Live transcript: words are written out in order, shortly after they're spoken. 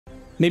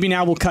Maybe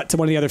now we'll cut to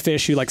one of the other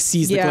fish who like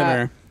sees the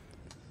glimmer.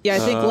 Yeah, I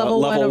think level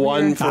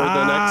one for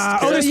the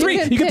next. Oh, there's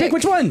three. You can pick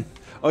which one.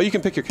 Oh, you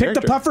can pick your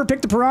character. Pick the puffer,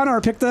 pick the piranha,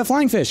 or pick the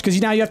flying fish, because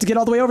now you have to get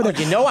all the way over there.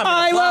 You know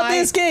I love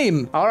this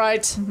game. All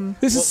right.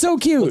 This is so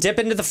cute. We'll dip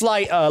into the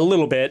flight a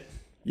little bit.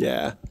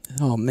 Yeah.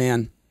 Oh,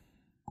 man.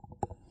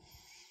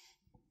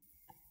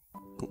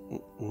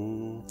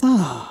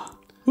 Ah.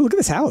 Ooh, look at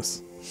this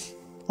house.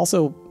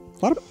 Also,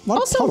 a lot of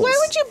also, puddles. why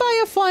would you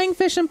buy a flying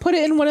fish and put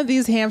it in one of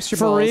these hamster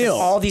balls? For real.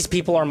 All these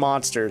people are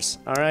monsters.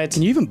 All right.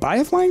 Can you even buy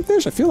a flying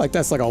fish? I feel like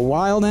that's like a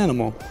wild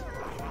animal.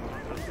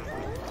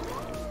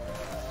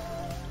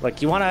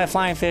 Like, you want a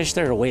flying fish?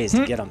 There are ways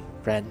to get them,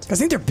 friend. I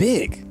think they're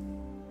big.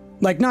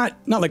 Like, not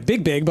like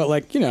big, but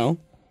like, you know,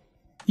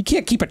 you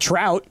can't keep a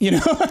trout, you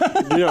know?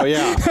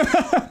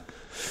 Yeah.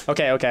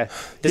 Okay.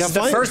 This is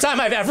the first time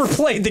I've ever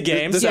played the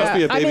game. This has to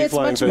be a baby it's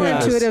flying much fish. more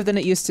intuitive than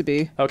it used to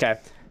be. Okay,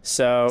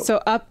 so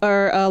up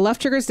or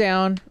left trigger's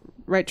down,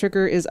 right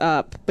trigger is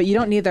up, but you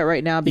don't need that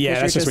right now because yeah,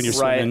 that's just when you're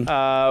swimming.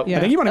 Right. I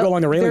think you want to go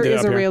along the railing. There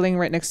is a railing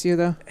right next to you,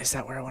 though. Is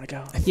that where I want to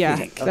go?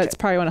 Yeah, that's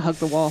probably want to hug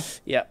the wall.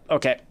 Yeah.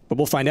 Okay. But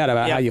we'll find out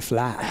about how you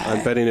fly.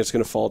 I'm betting it's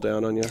going to fall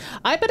down on you.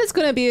 I bet it's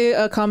going to be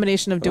a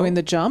combination of doing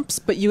the jumps,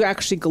 but you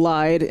actually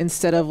glide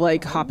instead of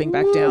like hopping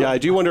back down. Yeah, I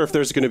do wonder if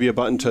there's going to be a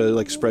button to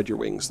like spread your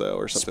wings though,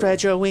 or something.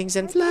 Spread your wings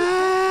and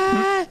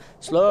fly.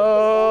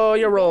 Slow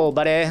your roll,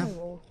 buddy.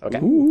 Okay.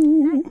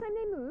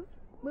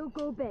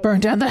 Burn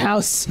down the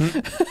house.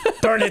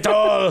 Burn it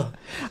all.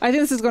 I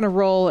think this is going to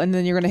roll, and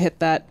then you're going to hit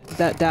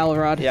that dowel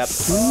rod. Yep.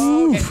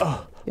 Okay.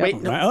 Oh,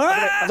 wait. No.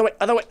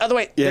 Other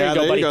way. Yeah, there you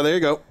go, buddy. There you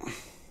go.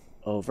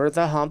 Over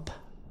the hump.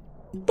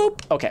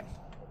 Boop. Okay.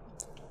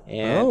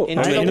 And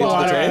into in the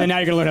water. And now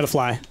you're gonna learn how to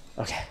fly.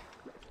 Okay.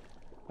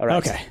 All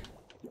right.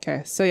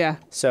 Okay. So yeah.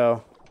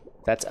 So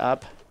that's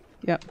up.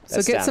 Yep. So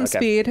That's get down, some okay.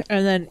 speed,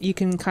 and then you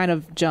can kind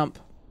of jump.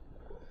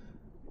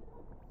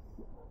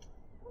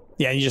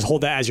 Yeah, you just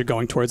hold that as you're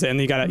going towards it,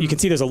 and you can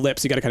see there's a lip,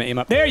 so you gotta kind of aim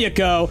up. There you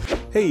go.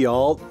 Hey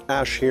y'all,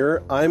 Ash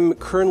here. I'm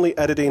currently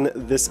editing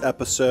this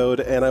episode,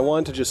 and I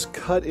wanted to just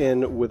cut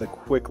in with a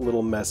quick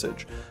little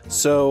message.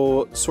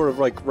 So, sort of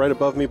like right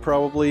above me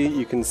probably,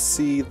 you can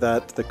see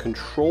that the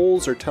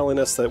controls are telling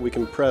us that we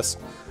can press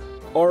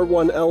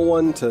R1,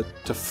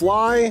 L1 to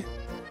fly,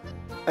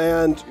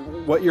 and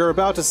what you're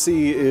about to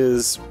see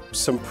is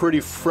some pretty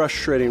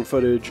frustrating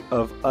footage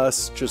of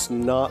us just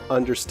not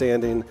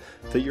understanding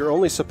that you're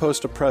only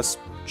supposed to press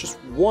just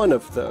one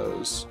of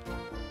those,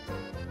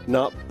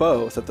 not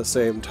both at the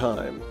same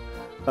time.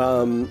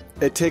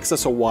 It takes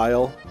us a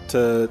while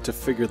to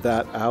figure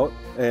that out,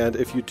 and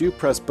if you do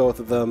press both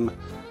of them,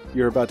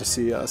 you're about to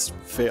see us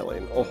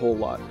failing a whole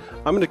lot.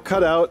 I'm going to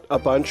cut out a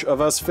bunch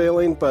of us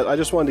failing, but I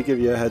just wanted to give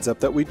you a heads up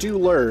that we do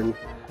learn,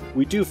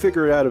 we do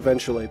figure it out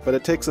eventually, but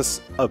it takes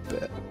us a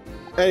bit.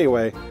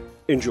 Anyway,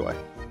 enjoy.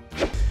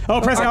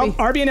 Oh, press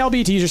RB and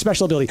LB to use your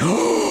special ability.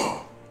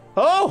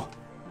 Oh!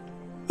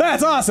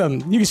 That's awesome.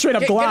 You can straight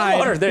up glide. Get in the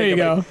water. There you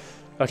go.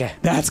 Okay.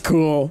 That's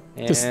cool.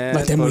 Just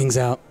let them wings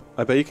out.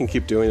 I bet you can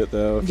keep doing it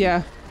though.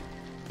 Yeah.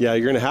 Yeah,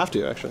 you're going to have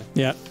to actually.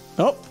 Yeah.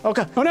 Oh.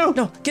 Okay. Oh no.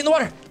 No. Get in the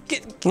water.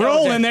 Get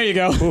rolling. okay. There you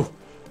go. Ooh.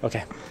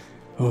 Okay.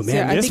 Oh man, So,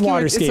 yeah, this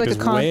waterscape is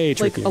way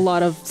tricky. Like a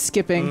lot of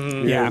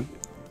skipping. Yeah.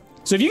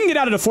 So if you can get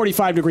out at a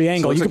 45-degree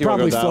angle, you like could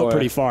probably float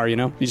pretty far, you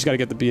know? You just got to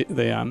get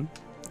the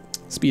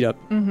speed up.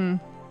 Mm-hmm.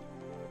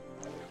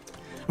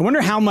 I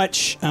wonder how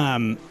much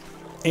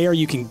air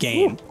you can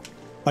gain. Ooh.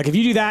 Like if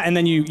you do that and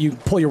then you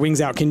pull your wings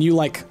out, can you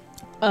like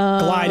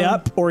glide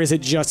up, or is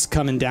it just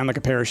coming down like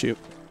a parachute?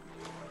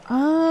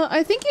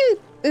 I think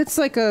it's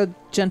like a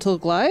gentle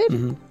glide.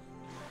 Mm-hmm.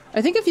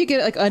 I think if you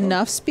get like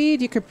enough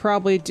speed, you could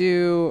probably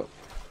you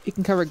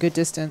can cover a good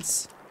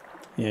distance.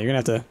 Yeah, you're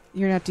gonna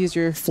have to use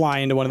your fly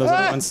into one of those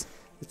other ones.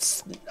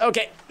 It's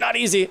okay. Not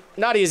easy.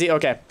 Not easy.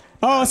 Okay.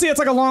 Oh, see, it's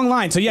like a long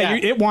line. So yeah,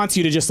 it wants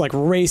you to just like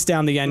race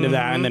down the end of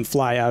that and then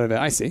fly out of it.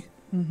 I see.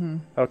 Mm-hmm.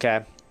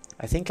 Okay.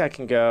 I think I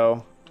can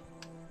go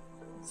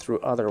through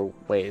other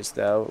ways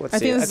though. Let's see. I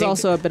think this is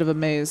also a bit of a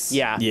maze.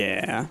 Yeah.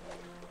 Yeah.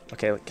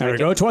 Okay. There we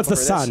go towards the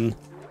sun.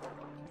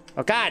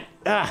 Oh God.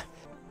 Ah.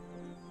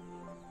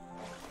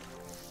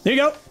 There you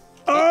go.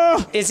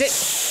 Oh! Is it?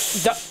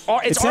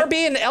 It's RB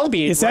and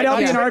LB. It's that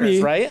LB and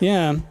RB, right?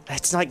 Yeah.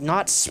 It's like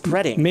not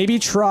spreading. Maybe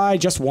try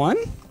just one.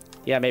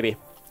 Yeah, maybe.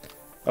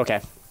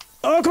 Okay.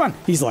 Oh, come on.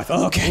 He's alive.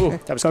 Oh, okay. Ooh,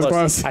 that was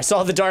close. I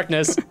saw the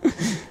darkness.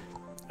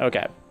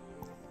 Okay.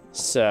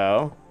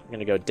 So I'm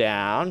gonna go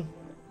down.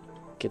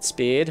 Get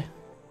speed.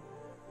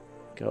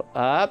 Go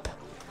up.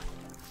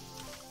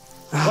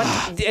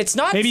 What? It's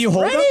not. Maybe you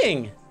hold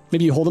spreading. them.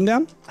 Maybe you hold them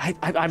down. I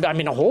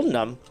mean, I'm holding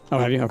them. Oh,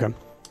 have you? Okay.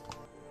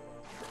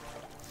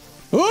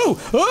 Ooh!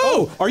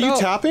 Ooh! Are you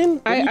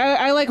tapping?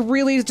 I like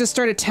really just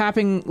started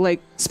tapping,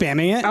 like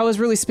spamming it. I was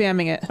really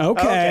spamming it.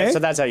 Okay. So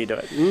that's how you do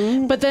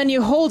it. But then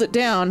you hold it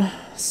down.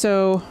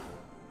 So.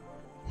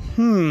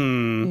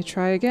 You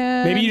try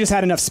again. Maybe you just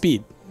had enough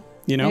speed.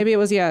 You know. Maybe it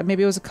was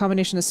Maybe it was a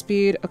combination of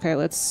speed. Okay,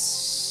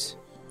 let's.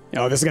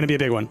 Oh, this is gonna be a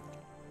big one.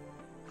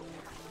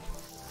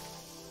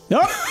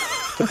 Nope.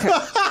 Okay.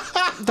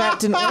 that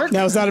didn't work.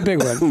 That was not a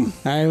big one.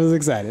 I was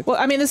excited. Well,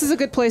 I mean, this is a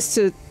good place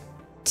to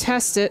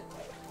test it.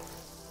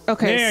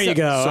 Okay. There you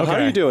go. So okay. how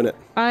are you doing it?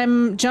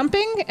 I'm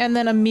jumping and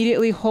then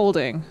immediately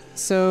holding.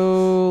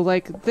 So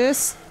like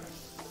this.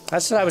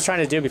 That's what I was trying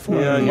to do before.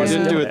 Yeah, you Wasn't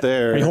didn't do doing it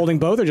there. Are you holding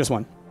both or just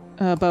one?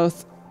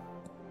 Both.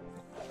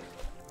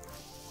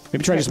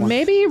 Maybe try just one.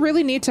 Maybe you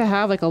really need to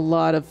have like a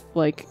lot of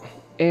like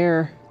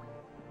air.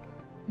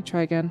 Let me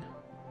try again.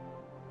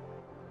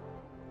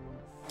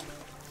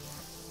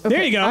 Okay,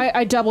 There you go.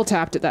 I double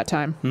tapped it that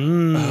time.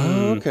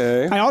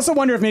 Okay. I also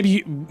wonder if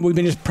maybe we've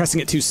been just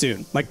pressing it too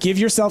soon. Like, give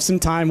yourself some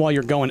time while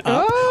you're going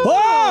up. Oh!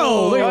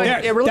 Whoa! Look Oh,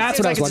 at there. it really That's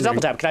seems what I like was it's a double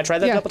wondering. tap. Can I try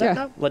that Yeah, double tap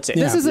yeah. now? Let's see.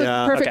 This is a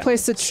Yeah. perfect Okay.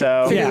 place to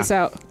So- figure Yeah. this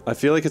out. I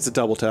feel like it's a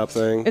double tap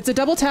thing. It's a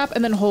double tap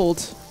and then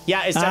hold.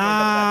 Yeah, it's definitely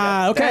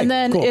a double tap. Okay. And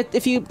then cool.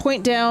 if you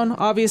point down,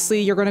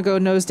 obviously you're going to go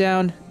nose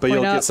down. But point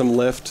you'll up. get some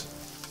lift.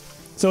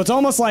 So it's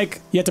almost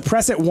like you have to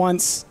press it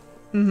once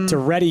to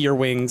ready your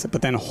wings,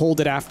 but then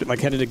hold it after, like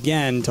hit it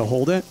again to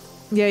hold it.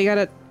 Yeah, you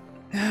got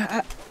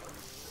to.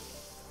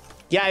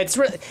 Yeah,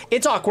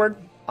 it's awkward,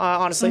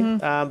 honestly.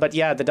 But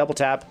yeah, the double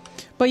tap.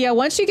 But yeah,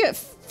 once you get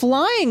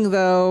flying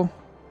though,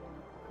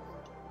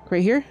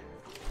 right here.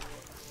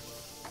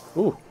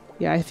 Ooh.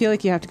 Yeah, I feel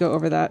like you have to go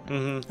over that.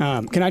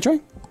 Can I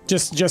try?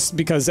 Just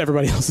because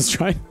everybody else is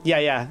trying.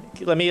 Yeah.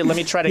 Let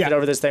me try to Yeah. get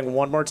over this thing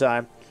one more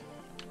time.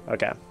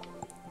 Okay.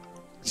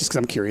 Just because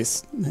I'm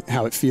curious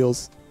how it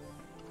feels.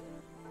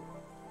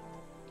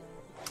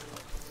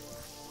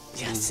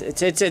 Yes,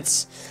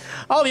 it's.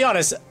 I'll be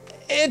honest.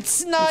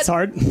 It's not. It's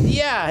hard.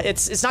 Yeah,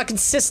 it's not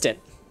consistent.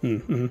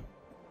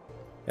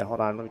 Yeah, hold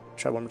on. Let me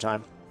try one more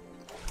time.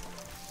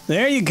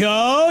 There you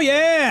go.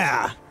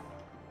 Yeah.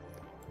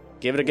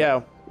 Give it a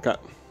go. Okay.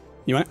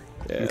 You want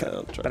it? Yeah,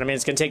 I'll try. But I mean,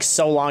 it's gonna take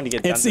so long to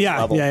get done. It's this yeah,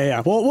 level.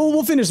 yeah.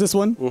 We'll finish this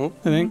one.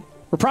 I think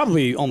we're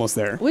probably almost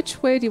there.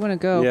 Which way do you want to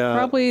go? Yeah.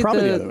 Probably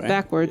Probably the the other way.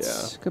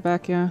 backwards. Yeah. Go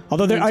back, yeah.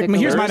 Although there, And take a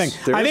here's look. my thing.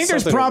 There I is think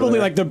there's something over probably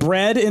there. like the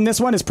bread in this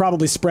one is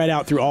probably spread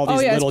out through all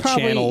these yeah, it's little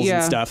probably- channels yeah.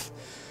 and stuff.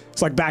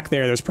 So like back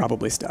there's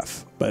probably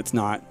stuff, but it's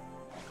not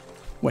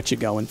what you're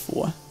going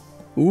for.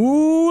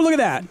 Ooh, look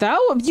at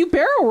that. You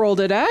barrel rolled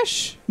it,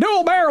 Ash.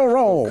 No barrel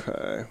roll.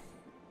 Okay.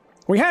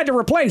 We had to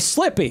replace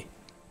Slippy.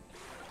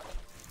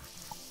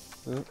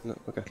 No,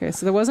 okay. Okay,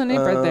 so there wasn't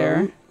any bread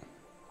there.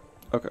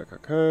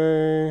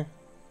 Okay.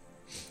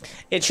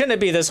 It shouldn't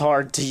be this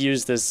hard to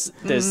use this.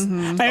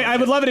 I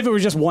would love it if it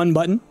was just one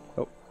button.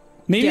 Oh.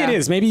 Maybe Yeah. it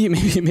is. Maybe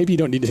you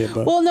don't need to hit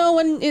both. Well, no,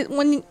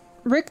 when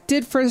Rick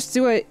did first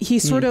do it, he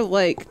sort of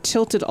like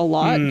tilted a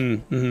lot.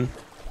 Oh,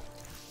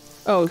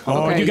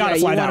 oh, okay. you gotta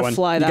yeah, fly you that wanna one.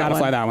 Fly You that gotta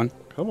one. fly that one.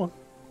 Come on.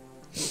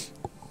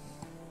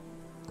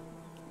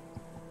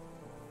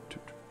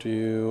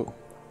 Do.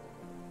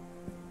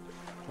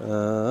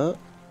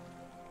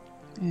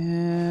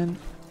 And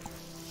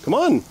Come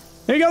on.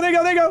 There you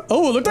go.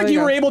 Oh, it looked like There you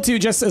you were go. able to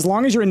just as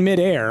long as you're in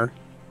midair.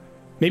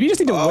 Maybe you just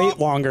need to wait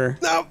longer.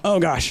 No. Oh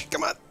gosh.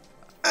 Come on.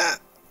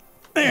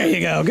 There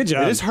you go. Good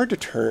job. It is hard to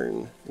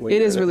turn. when it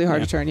you're is in really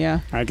hard to turn,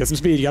 yeah. All right, get some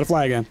speed. You gotta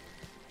fly again.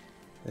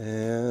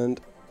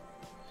 And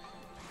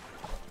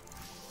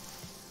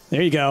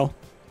There you go.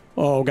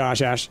 Oh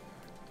gosh, Ash.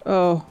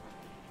 Oh,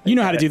 You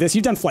know how to do this.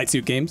 You've done flight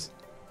suit games.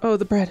 oh,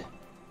 the bread.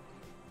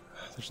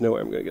 there's no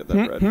way I'm gonna get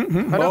that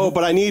bread. Oh,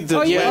 but I need to.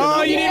 Oh, you- land in Oh,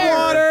 that you need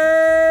water.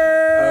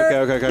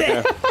 water.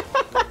 Okay.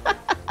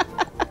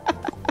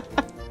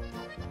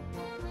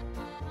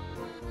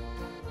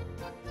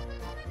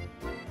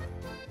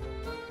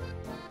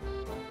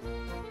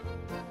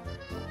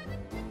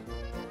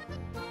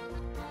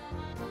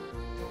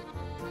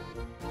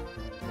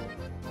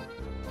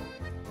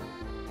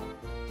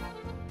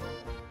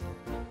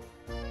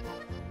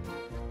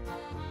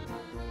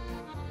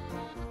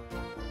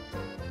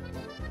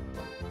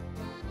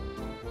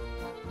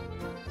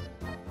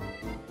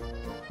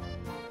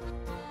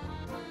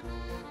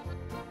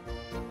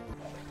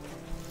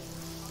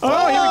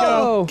 Oh, here we go.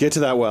 Oh, Get to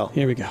that well.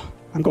 Here we go.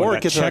 I'm going Or to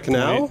get to that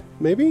canal,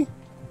 maybe?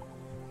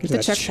 Get to The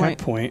that checkpoint.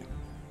 checkpoint.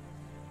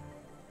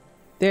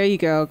 there you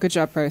go. Good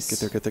job, Price.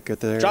 Get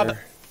there. Drop it.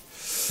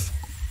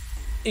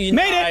 Made it!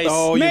 Nice.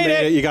 Oh, you Made made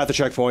it. it. You got the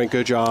checkpoint.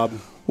 Good job.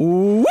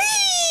 Whee!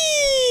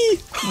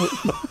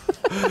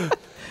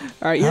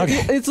 All right,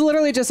 Okay. it's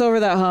literally just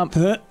over that hump.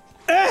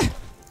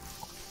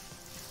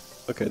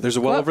 Okay, there's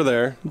a well What? over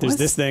there. There's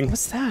this thing.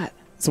 What's that?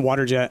 It's a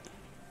water jet.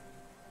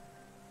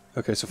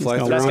 Okay, so fly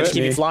gonna That's through gonna it.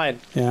 keep you flying.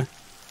 Yeah.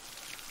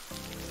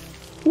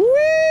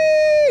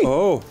 Whee!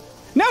 Oh,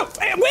 No!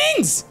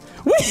 Wings!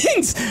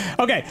 Wings!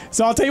 Okay,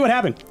 so I'll tell you what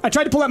happened. I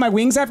tried to pull out my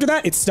wings after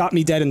that. It stopped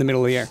me dead in the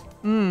middle of the air.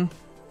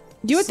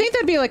 You would think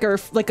that'd be like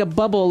a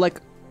bubble,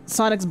 like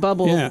Sonic's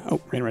bubble, Yeah.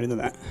 Oh, ran right into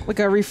that. like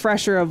a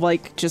refresher of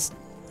like just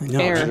I know.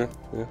 air.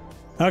 yeah.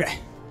 Okay.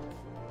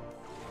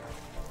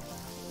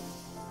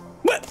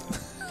 What?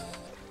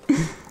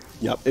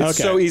 Yep. It's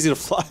Okay. so easy to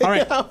fly. All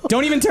right.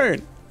 Don't even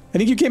turn. I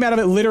think you came out of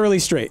it literally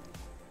straight.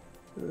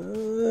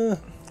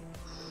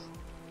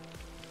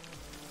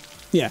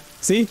 Yeah.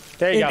 See?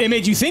 There you go. It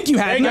made you think you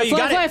had There you go, it. you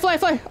got it.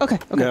 Fly. Okay.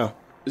 No.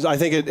 I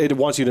think it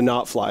wants you to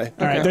not fly.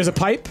 All right, there's a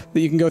pipe that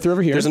you can go through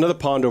over here. There's another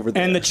pond over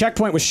there. And the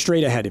checkpoint was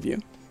straight ahead of you.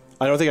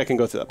 I don't think I can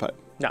go through that pipe.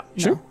 No.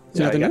 Sure? No, Is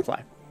there you nothing gotta there?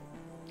 fly.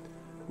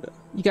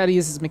 You got to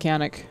use his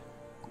mechanic.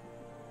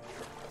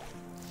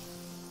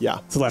 Yeah.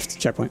 It's the left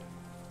checkpoint.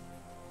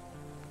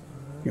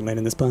 You can land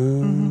in this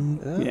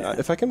pond. Yeah.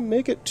 If I can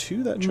make it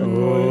to that checkpoint.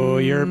 Oh,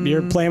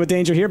 you're playing with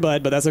danger here,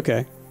 bud, but that's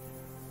okay.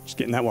 Just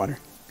get in that water.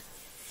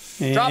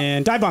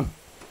 And dive bomb.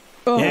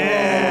 Oh,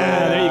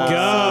 Yeah, there you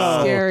go.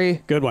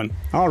 scary. Good one.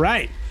 All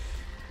right.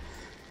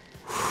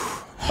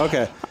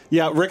 Okay.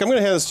 Yeah, Rick, I'm going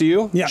to hand this to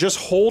you. Yeah. Just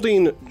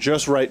holding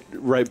just right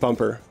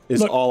bumper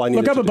is all I need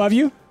to do. Look up above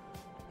you.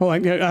 Hold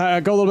on. Go a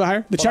little bit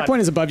higher. The Hold checkpoint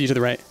on. is above you to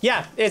the right.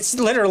 Yeah, it's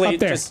literally Up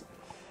there. just.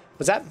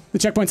 What's that? The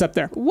checkpoint's up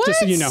there. What? Just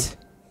so you know.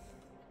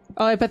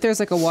 Oh, I bet there's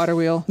like a water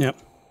wheel. Yep.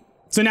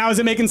 So now is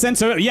it making sense?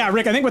 So yeah,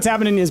 Rick, I think what's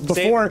happening is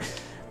before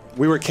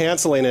We were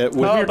canceling it.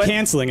 With, Oh, we were but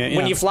canceling it.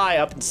 When yeah. you fly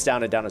up, it's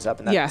down, and down is up,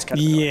 and that's Yeah. kind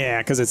of Yeah,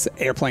 because it's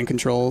airplane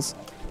controls.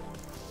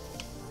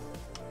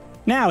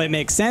 Now it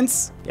makes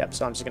sense. Yep.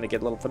 So I'm just gonna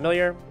get a little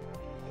familiar.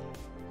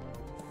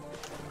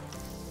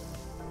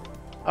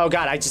 Oh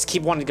God, I just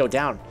keep wanting to go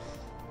down.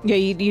 Yeah,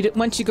 you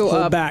once you go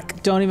Hold up,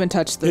 back. don't even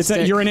touch the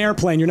stick. You're an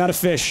airplane. You're not a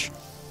fish.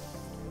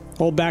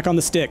 Hold back on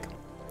the stick.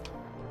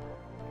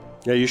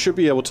 Yeah, you should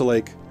be able to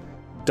like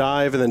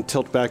dive and then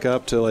tilt back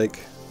up to like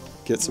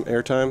get some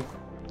airtime.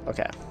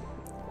 Okay.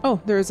 Oh,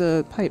 there's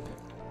a pipe.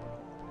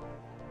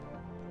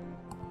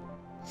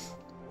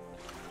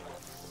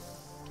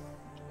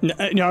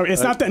 No,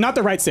 it's not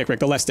the right stick, Rick.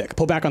 The left stick.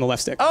 Pull back on the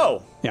left stick.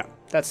 Oh, Yeah,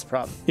 that's the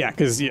problem. yeah,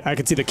 because I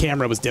could see the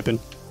camera was dipping.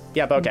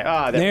 Yeah, but okay.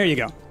 Ah, There you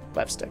go.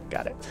 left stick.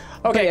 Got it.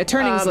 Okay, Okay. yeah,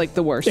 turning's like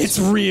the worst. It's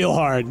real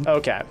hard.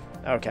 Okay.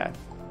 Okay.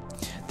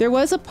 There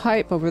was a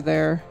pipe over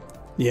there.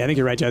 Yeah, I think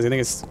you're right, Jazzy. I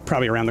think it's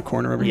probably around the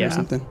corner over here or Yeah.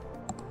 something.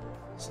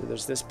 So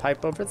there's this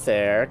pipe over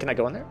there. Can I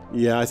go in there?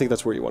 Yeah, I think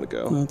that's where you want to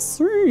go. Let's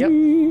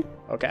see.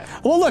 Okay.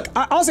 Well, look,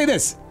 I'll say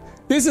this.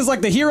 This is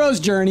like the hero's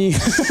journey.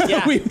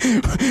 Yeah.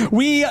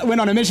 we went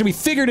on a mission. We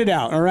figured it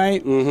out, all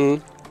right?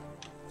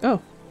 Oh,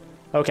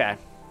 Okay.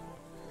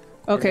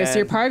 okay. So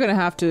you're then- probably gonna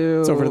have to.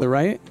 It's over to the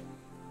right.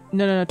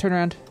 No. Turn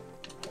around.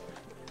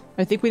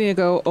 I think we need to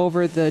go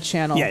over the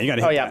channel. Yeah, you got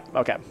to hit Oh yeah. that.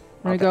 Okay.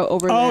 We're gonna go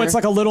over there. Oh, it's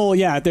like a little,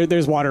 yeah,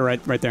 there's water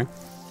right there.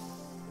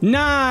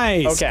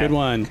 Nice. Okay. Good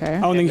one. Okay.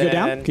 Oh, and then And you go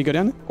down? then- Can you go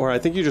down? Or I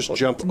think you just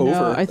jump No,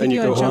 over I think and you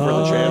you go gotta jump over the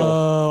over. channel.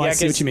 Oh, I Yeah,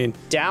 see what 'cause you mean.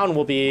 Down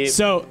will be.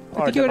 So,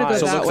 I think you wanna go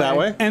So that look that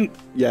way. and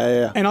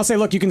Yeah. and I'll say,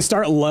 look, you can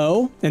start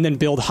low and then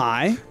build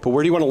high. But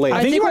where do you want to land? I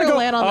I think think you we're wanna gonna go-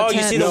 land on the Oh,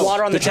 tent. you see the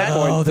water on the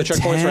checkpoint. Oh, the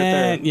checkpoint's right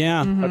there. tent,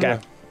 Yeah. Okay.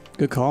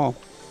 Good call.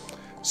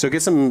 So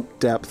get some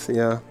depth,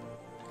 yeah.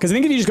 Because I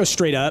think if you just go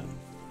straight up,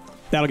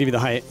 that'll give you the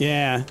height.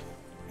 Yeah.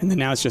 And then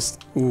now it's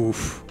just,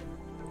 oof.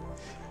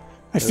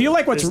 I feel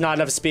like what's There's not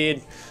enough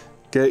speed.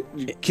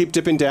 Keep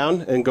dipping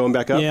down and going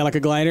back up. yeah, like a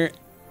glider.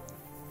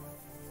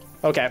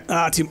 Okay.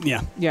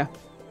 Yeah. Yeah.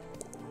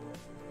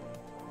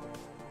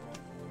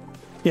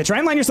 Yeah, try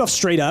and line yourself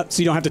straight up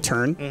so you don't have to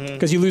turn,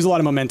 because you lose a lot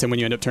of momentum when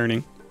you end up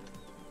turning.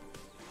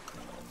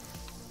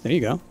 There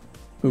you go.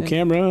 Ooh,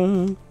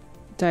 camera.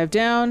 Dive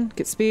down,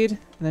 get speed, and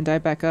then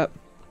dive back up.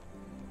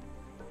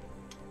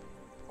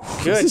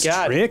 Good This is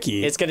God.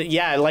 tricky. It's gonna.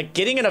 Yeah, like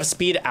getting enough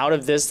speed out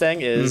of this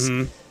thing is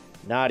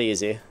not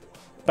easy.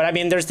 But I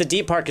mean, there's the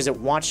deep part because it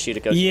wants you to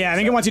go. Yeah, I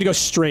think it wants you to go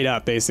straight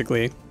up,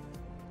 basically.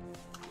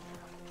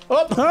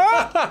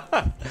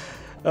 Oh.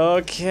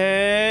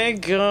 Okay,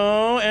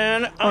 go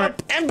and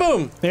up and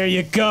boom. There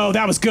you go.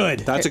 That was good.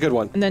 That's a good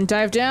one. And then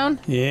dive down.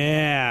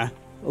 Yeah.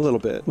 A little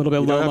bit. Little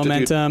bit You don't low have to do-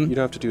 momentum. you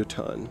don't have to do a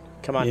ton.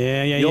 Come on.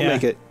 Yeah. You'll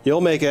make it.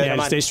 You'll make it. Yeah,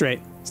 just on. stay straight.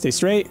 Stay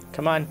straight.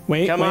 Come on.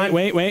 Wait, Come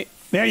wait, on. wait.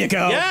 There you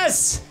go.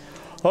 Yes.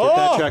 Get Oh.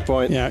 that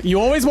checkpoint. Yeah,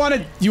 you always want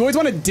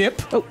to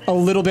dip a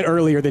little bit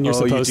earlier than you're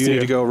Oh, you supposed do need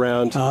to go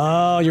around.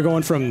 Oh, you're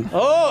going from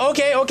Oh.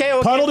 Okay. Okay.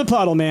 Okay. puddle to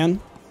puddle, man.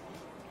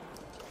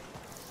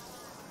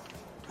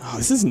 Oh,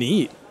 this is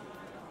neat.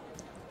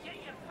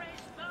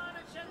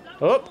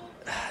 Oh.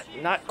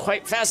 Not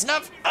quite fast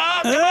enough. Oh.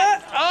 Come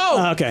on.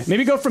 Oh. Okay,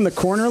 maybe go from the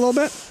corner a little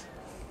bit.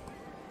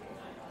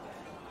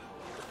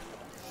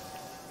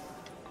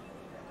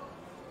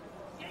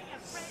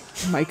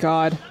 Oh my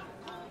God.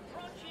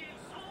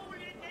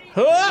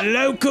 Oh.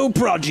 Local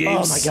projects.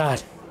 Oh my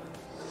God.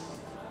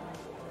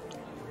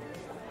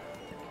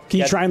 Can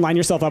you Yeah. try and line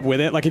yourself up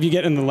with it? Like if you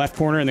get in the left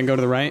corner and then go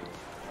to the right.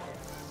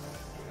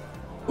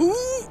 Ooh.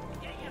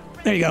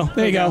 There you go.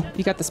 There you go.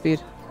 You got the speed.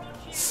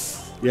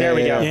 There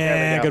we go. Yeah,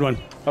 There we go. good one.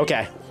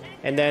 Okay.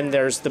 And then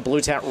there's the blue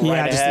tent right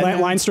Yeah, just ahead.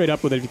 line straight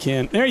up with it if you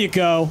can. There you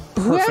go.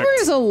 Perfect. Whoever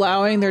is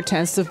allowing their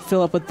tents to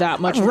fill up with that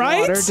much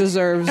Right? water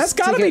deserves. That's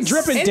gotta be get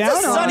dripping It's down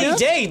a on sunny ya.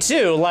 day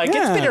too. Like it's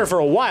Yeah. been here for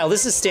a while.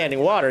 This is standing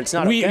water. It's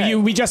not okay.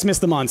 We just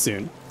missed the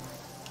monsoon.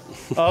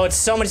 Oh, it's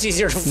so much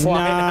easier to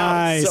fly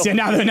Nice. now. So,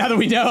 Yeah, now that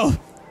we know.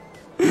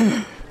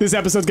 This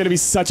episode's gonna be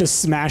such a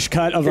smash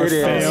cut of our It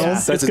is. fails. Yeah.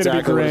 It's That's gonna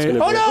exactly be what it's great.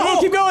 gonna Oh be. no! Oh,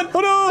 keep going. Oh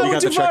no! You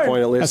got too the far.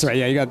 checkpoint at least. That's right.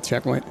 Yeah, you got the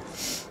checkpoint.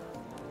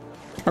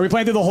 Are we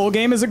playing through the whole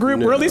game as a group?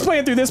 No. We're at least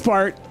playing through this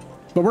part,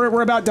 but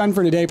we're about done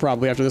for today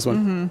probably after this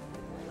one.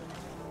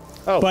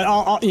 Oh. But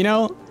I'll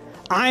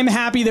I'm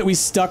happy that we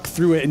stuck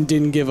through it and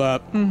didn't give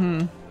up.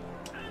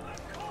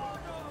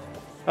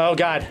 Oh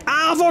God.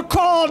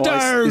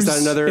 Avocados! Oh, is that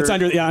another? It's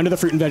under the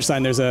fruit and veg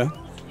sign. There's a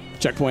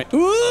checkpoint.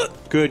 Ooh!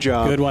 Good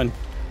job. Good one.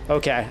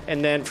 Okay,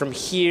 and then from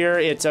here,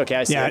 it's okay.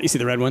 I see. Yeah, it. you see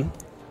the red one.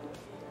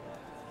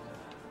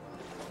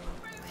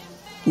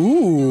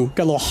 Ooh,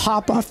 got a little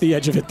hop off the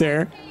edge of it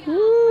there.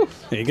 Woo.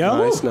 There you go.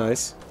 Nice,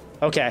 nice.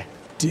 Okay.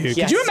 Dude,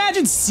 Yes. could you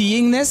imagine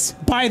seeing this,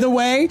 by the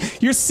way?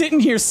 You're sitting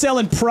here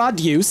selling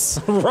produce,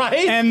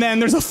 Right? and then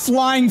there's a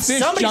flying fish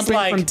Somebody's jumping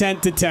like- from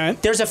tent to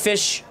tent. There's a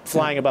fish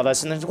flying above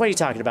us, and then what are you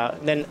talking about?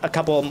 And then a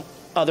couple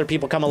other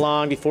people come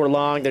along before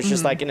long. There's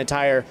just like an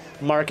entire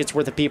market's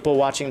worth of people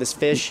watching this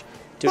fish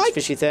do its Like-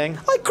 fishy thing.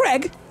 Hi,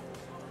 Craig.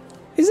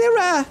 Is there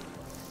a...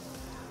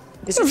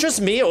 Is it just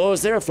me, or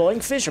is there a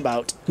flying fish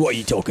about? What are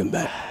you talking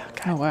about?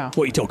 Oh wow,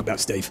 What are you talking about,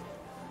 Steve?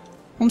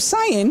 I'm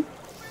saying,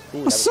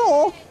 I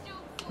saw...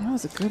 that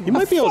was a good You one.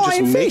 might be able to just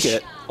flying make fish.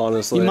 it,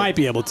 honestly. You might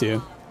be able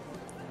to.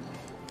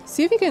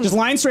 See if you can. Just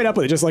line straight up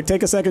with it. Just like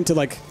take a second to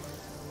like...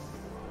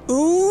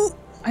 Ooh.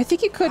 I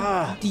think you could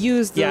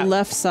use the Yeah.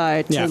 left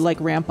side to Yeah. like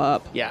ramp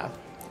up. Yeah.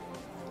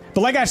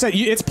 But like I said,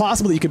 it's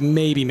possible that you could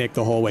maybe make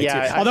the whole way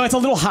Yeah, too. I- Although it's a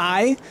little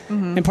high,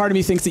 and part of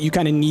me thinks that you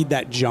kind of need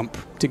that jump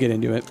to get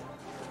into it.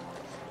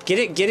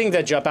 Getting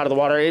the jump out of the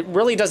water, it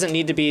really doesn't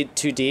need to be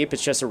too deep.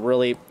 It's just a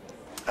really...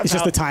 It's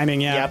just the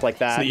timing, yeah. Yep, like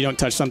that. So that you don't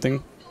touch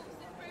something.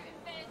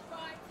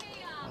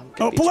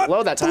 Gonna Oh, be pull too up!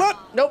 low that time. Pull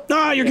up! Nope.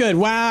 No, you're good.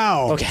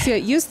 Wow. Okay. So yeah,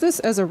 use this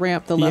as a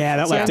ramp. The left. Yeah,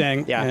 that left side.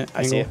 ang- Yeah,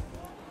 I see it. angle.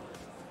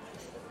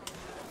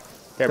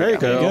 There There we you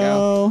go. go.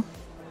 Go.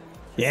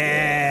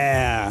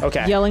 Yeah.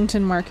 Okay.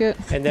 Yellington Market.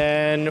 And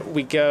then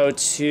we go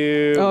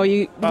to... Oh,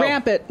 you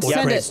ramp it. Yeah,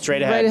 Send right, it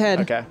straight ahead. Right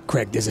ahead. Okay.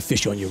 Craig, there's a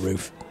fish on your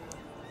roof.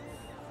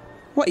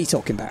 What are you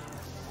talking about?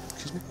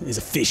 There's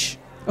a fish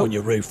on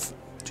your roof.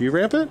 Do you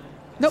ramp it?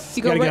 Nope. You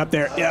You go gotta right. get up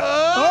there. Yeah.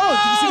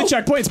 Oh, did you see the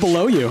checkpoint? It's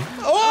below you.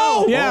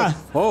 Oh! Yeah.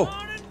 Oh,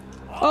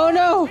 Oh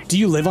no. Do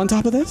you live on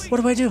top of this? What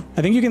do I do?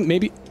 I think you can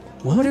maybe...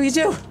 What do we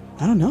do?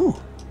 I don't know.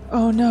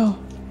 Oh no.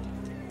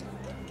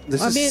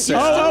 this I is mean, sad.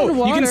 you- Oh, in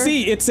you can water.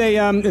 see it's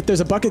a there's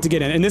a bucket to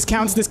get in, and this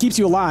counts. This keeps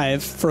you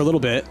alive for a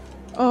little bit.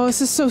 Oh,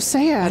 this is so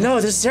sad. No,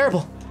 this is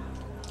terrible.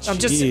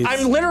 Jeez.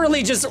 I'm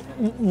literally just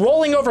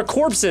rolling over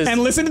corpses.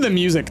 And listen to the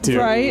music too.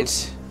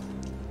 Right.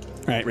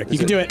 All right, Rick, you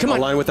can do it. Come on.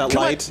 Align with that Come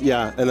on. light.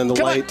 Yeah, and then the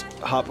Come on. light,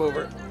 hop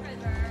over.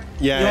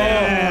 Yeah.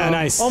 Yeah,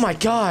 nice. Oh my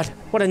God.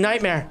 What a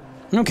nightmare.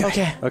 Okay.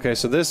 Okay. Okay,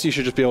 so this you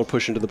should just be able to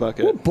push into the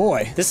bucket. Oh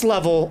boy. This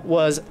level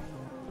was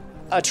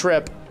a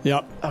trip.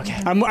 Yep.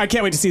 Okay. I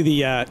can't wait to see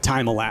the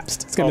time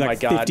elapsed. It's gonna Oh be my like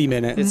God. 50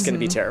 minutes. It's going to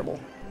be terrible.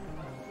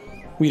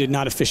 We did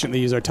not efficiently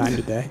use our time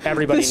today.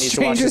 Everybody The needs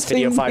to watch this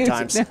video Stranger 5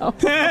 Things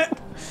times. music now.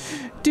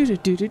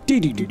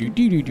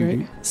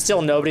 Do-do-do-do.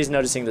 Still, nobody's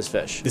noticing this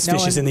fish. This No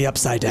fish one- is in the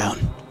upside down.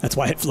 That's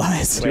why it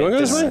flies. Do you want to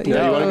go this way? this- Yeah,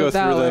 no, you want to go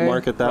that through the way.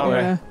 market that Wrong way.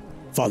 Yeah.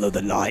 Follow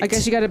the light. I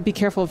guess you got to be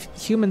careful of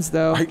humans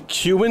though.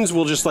 Humans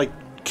will just like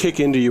kick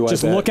into you.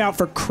 just I bet. look out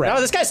for Craig.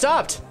 No, this guy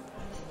stopped.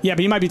 Yeah,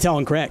 but you might be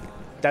telling Craig.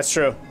 That's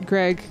true.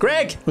 Greg.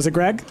 Greg! Was it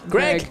Greg?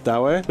 Greg! Greg.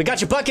 that way. We got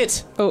your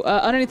bucket. Oh,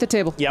 underneath the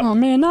table. Yep. Oh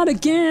man, not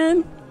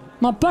again.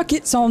 My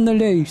bucket's on the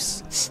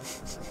loose.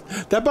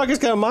 That bucket's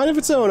got a mind of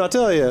its own. I'll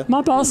tell you.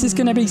 My boss is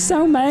gonna be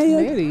so mad.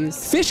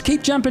 Ladies. Fish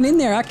keep jumping in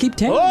there. I keep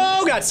telling.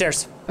 Oh, God,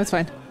 stairs. That's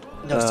fine.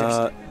 No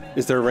stairs.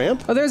 Is there a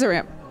ramp? Oh, there's a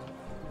ramp.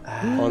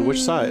 On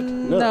which side?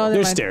 No, There's never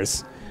mind.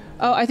 stairs.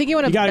 Oh, I think you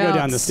want to. You gotta go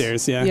down the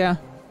stairs, yeah. Yeah.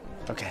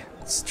 Okay,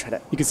 let's try to...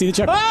 You can see the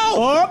check.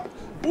 Oh!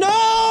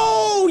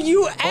 No!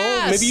 You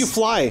ass! Oh, maybe you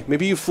fly.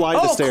 Maybe you fly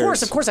Oh, the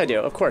stairs. of course I do.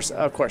 Of course.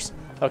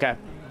 Okay.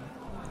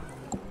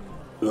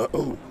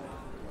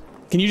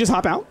 Can you just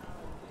hop out?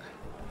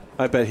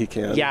 I bet he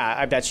can. Yeah,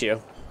 I bet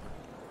you.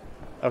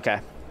 Okay.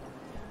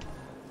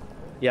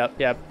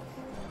 Yep.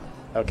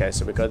 Okay,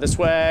 so we go this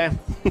way.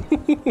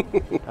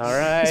 All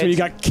right. So you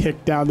got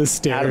kicked down the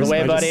stairs. Out of the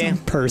way, by just buddy.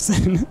 some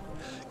person.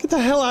 Get the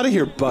hell out of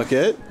here,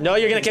 bucket. No,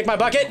 you're gonna kick my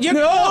bucket. You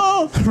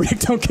No! Rick,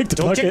 don't kick the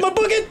Don't bucket. kick my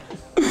bucket.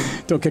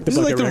 Don't kick the These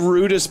are bucket, like the Rick.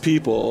 rudest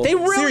people. They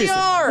really Seriously.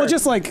 are. Well,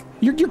 just like,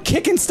 you're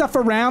kicking stuff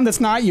around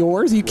that's not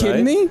yours. Are you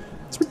kidding Right. me?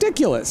 It's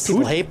ridiculous.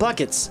 People hate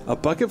buckets. A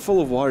bucket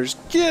full of water.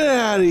 Just get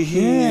out of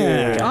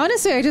here. Yeah.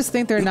 Honestly, I just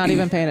think they're not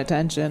even paying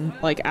attention,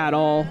 like at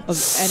all, of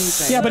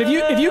anything. Yeah, but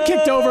if you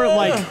kicked over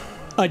like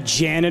a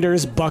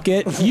janitor's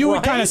bucket, you would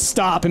Right? kind of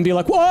stop and be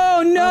like,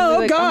 "Whoa, no, I'll be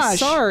like, gosh, I'm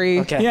sorry.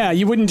 Okay. Yeah,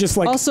 you wouldn't just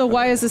like. Also,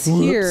 why is this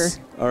here? Whoops.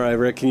 All right,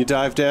 Rick, can you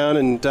dive down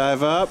and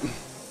dive up?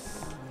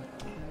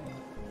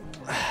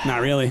 Not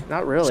really.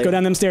 Not really. Just go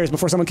down them stairs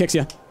before someone kicks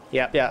you.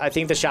 Yeah. I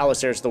think the shallow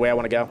stairs is the way I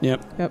want to go.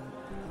 Yep. Yep.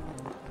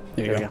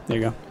 There you There go. we go. There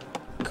you go.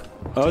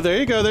 Oh, there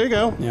you go. There you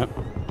go. Yep.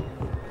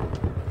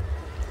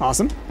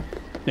 Awesome.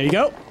 There you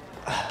go.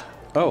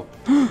 Oh.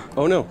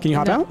 Oh, no. Can you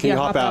hop No. out? Can you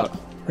Yeah, hop hop out?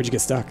 Where'd you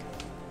get stuck?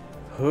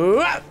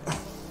 Hooah!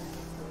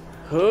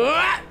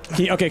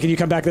 Can you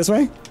come back this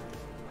way?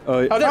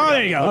 Oh, Oh,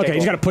 There you go. Okay, you cool.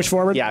 just got to push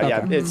forward. Yeah,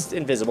 Okay. it's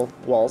invisible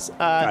walls.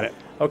 Got it.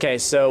 Okay,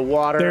 so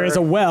water. There is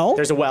a well.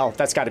 There's a well.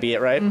 That's got to be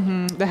it, right?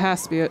 That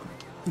has to be it.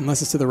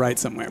 Unless it's to the right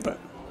somewhere, but.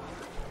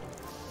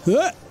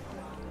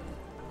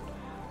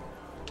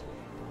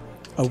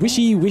 A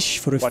wishy wish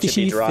for a Watch it be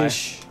fishy dry.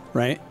 fish,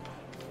 right?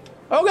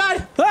 Oh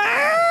God!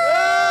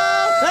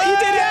 Ah! You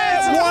did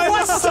it!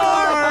 One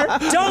star!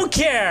 Don't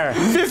care.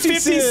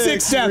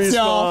 56 steps,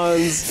 y'all.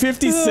 respawns.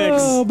 56.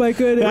 Oh my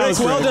goodness. That Rick, was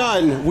well great.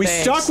 done. We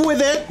Thanks. stuck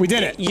with it. We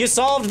did it. You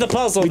solved the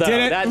puzzle, though.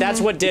 did it.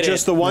 That's what did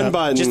Just it. the one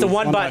button. Just the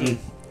one button.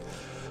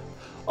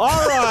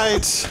 All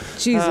right.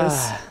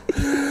 Jesus.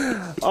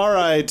 All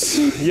right.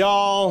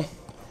 Y'all,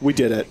 we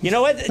did it. You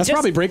know what? That's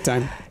probably break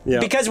time. Yeah.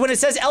 Because when it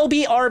says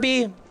LB,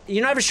 RB,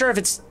 you're not even sure if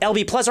it's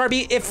LB plus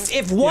RB.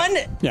 If one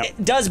Yeah.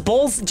 does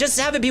both, just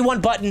have it be one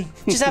button.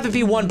 Just have it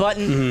be one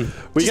button.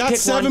 We Just got pick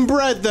 7 one.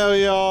 bread though,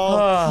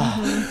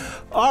 y'all.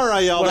 All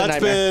right, y'all. What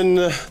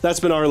a That's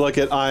been our look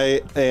at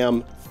I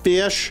Am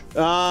Fish.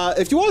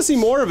 If you want to see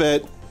more of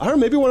it, I don't know,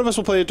 maybe one of us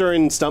will play it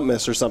during Stump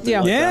Miss or something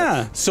like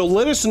Yeah. that. So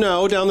let us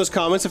know down in those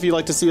comments if you'd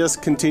like to see us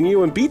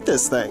continue and beat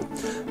this thing.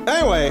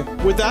 Anyway,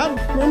 with that,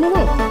 we're gonna move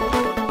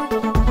on.